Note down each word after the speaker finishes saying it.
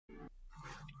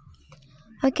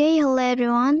Okay, hello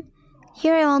everyone.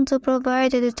 Here I want to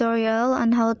provide a tutorial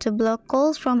on how to block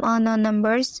calls from unknown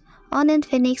numbers on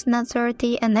Infinix Note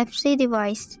 30 NFC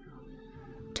device.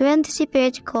 To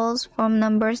anticipate calls from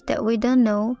numbers that we don't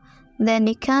know, then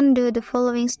you can do the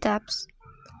following steps.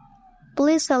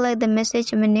 Please select the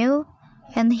message menu,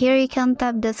 and here you can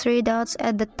tap the three dots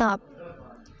at the top.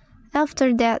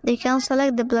 After that, you can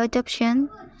select the block option,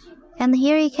 and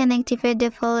here you can activate the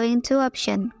following two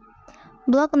options.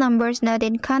 Block numbers not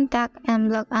in contact and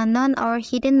block unknown or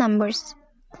hidden numbers.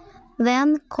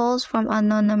 Then, calls from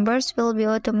unknown numbers will be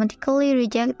automatically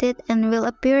rejected and will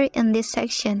appear in this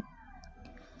section.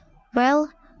 Well,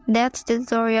 that's the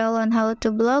tutorial on how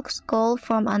to block calls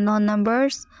from unknown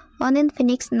numbers on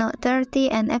Infinix Note 30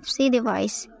 NFC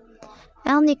device.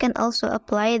 And you can also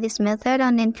apply this method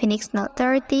on Infinix Note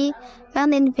 30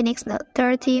 and Infinix Note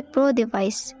 30 Pro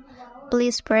device.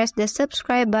 Please press the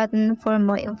subscribe button for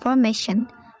more information.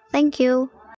 Thank you.